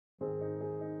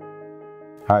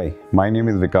Hi, my name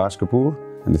is Vikas Kapur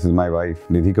and this is my wife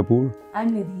Nidhi Kapur.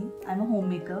 I'm Nidhi. I'm a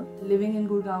homemaker living in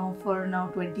Gurgaon for now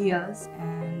 20 years,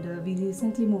 and we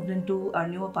recently moved into our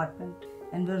new apartment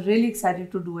and we're really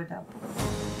excited to do it up.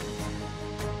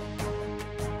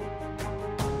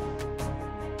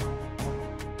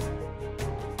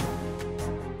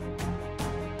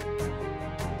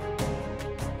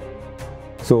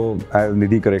 So as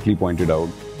Nidhi correctly pointed out,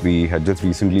 we had just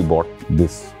recently bought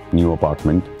this new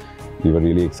apartment. We were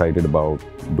really excited about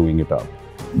doing it up.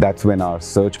 That's when our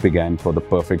search began for the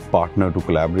perfect partner to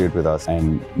collaborate with us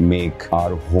and make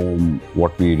our home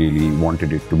what we really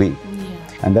wanted it to be. Yeah.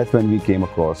 And that's when we came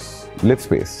across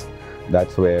Livspace.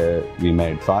 That's where we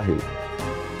met Sahil.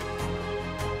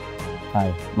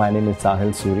 Hi, my name is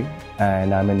Sahil Suri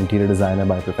and I'm an interior designer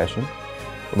by profession.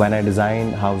 When I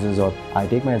design houses, I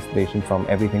take my inspiration from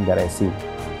everything that I see.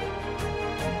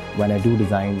 When I do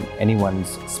design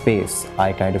anyone's space,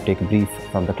 I kind of take a brief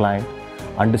from the client,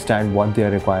 understand what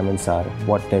their requirements are,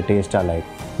 what their tastes are like,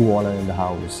 who all are in the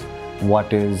house,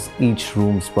 what is each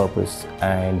room's purpose,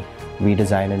 and we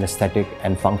design an aesthetic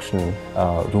and functional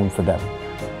room for them.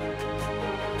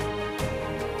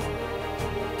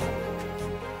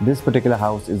 This particular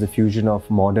house is a fusion of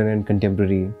modern and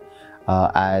contemporary.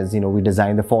 As you know, we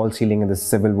designed the false ceiling and the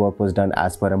civil work was done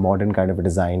as per a modern kind of a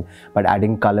design, but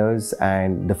adding colors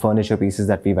and the furniture pieces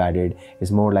that we've added is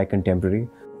more like contemporary.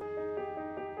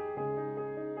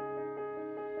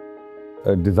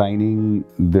 Designing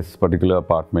this particular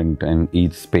apartment and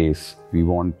each space, we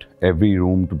want every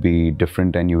room to be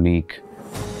different and unique.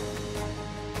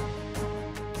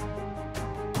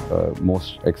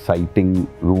 Most exciting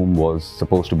room was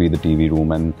supposed to be the TV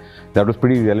room, and that was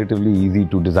pretty relatively easy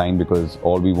to design because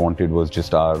all we wanted was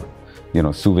just our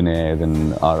souvenirs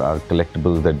and our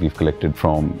collectibles that we've collected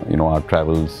from our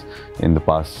travels in the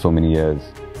past so many years.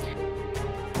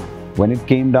 When it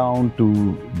came down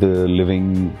to the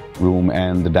living room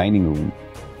and the dining room,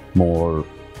 more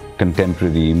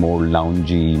contemporary, more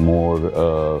loungy,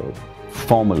 more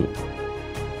formal.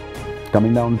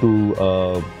 Coming down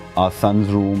to our son's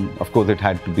room, of course it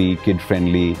had to be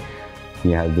kid-friendly.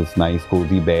 He has this nice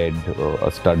cozy bed,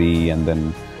 a study, and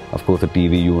then of course a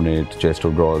TV unit, chest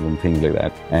of drawers and things like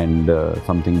that, and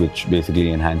something which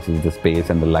basically enhances the space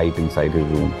and the light inside his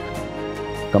room.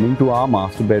 Coming to our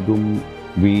master bedroom,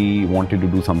 we wanted to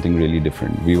do something really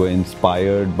different. We were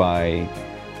inspired by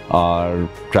our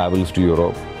travels to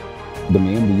Europe. The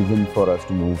main reason for us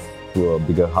to move to a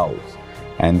bigger house,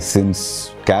 and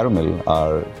since Caramel,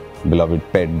 our beloved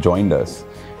pet, joined us,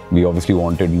 we obviously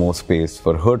wanted more space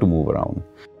for her to move around.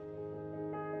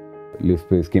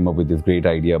 Livspace came up with this great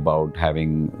idea about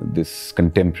having this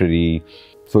contemporary.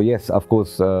 So yes, of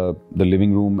course, the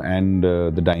living room and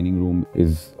the dining room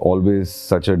is always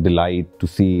such a delight to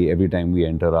see every time we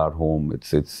enter our home.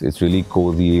 It's really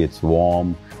cozy, it's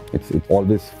warm, it's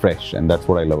always fresh, and that's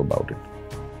what I love about it.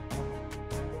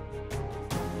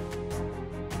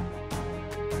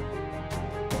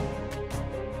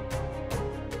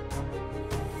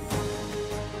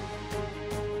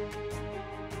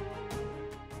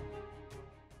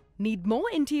 Need more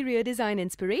interior design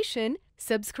inspiration?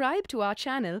 Subscribe to our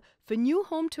channel for new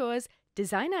home tours,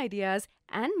 design ideas,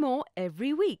 and more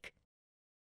every week.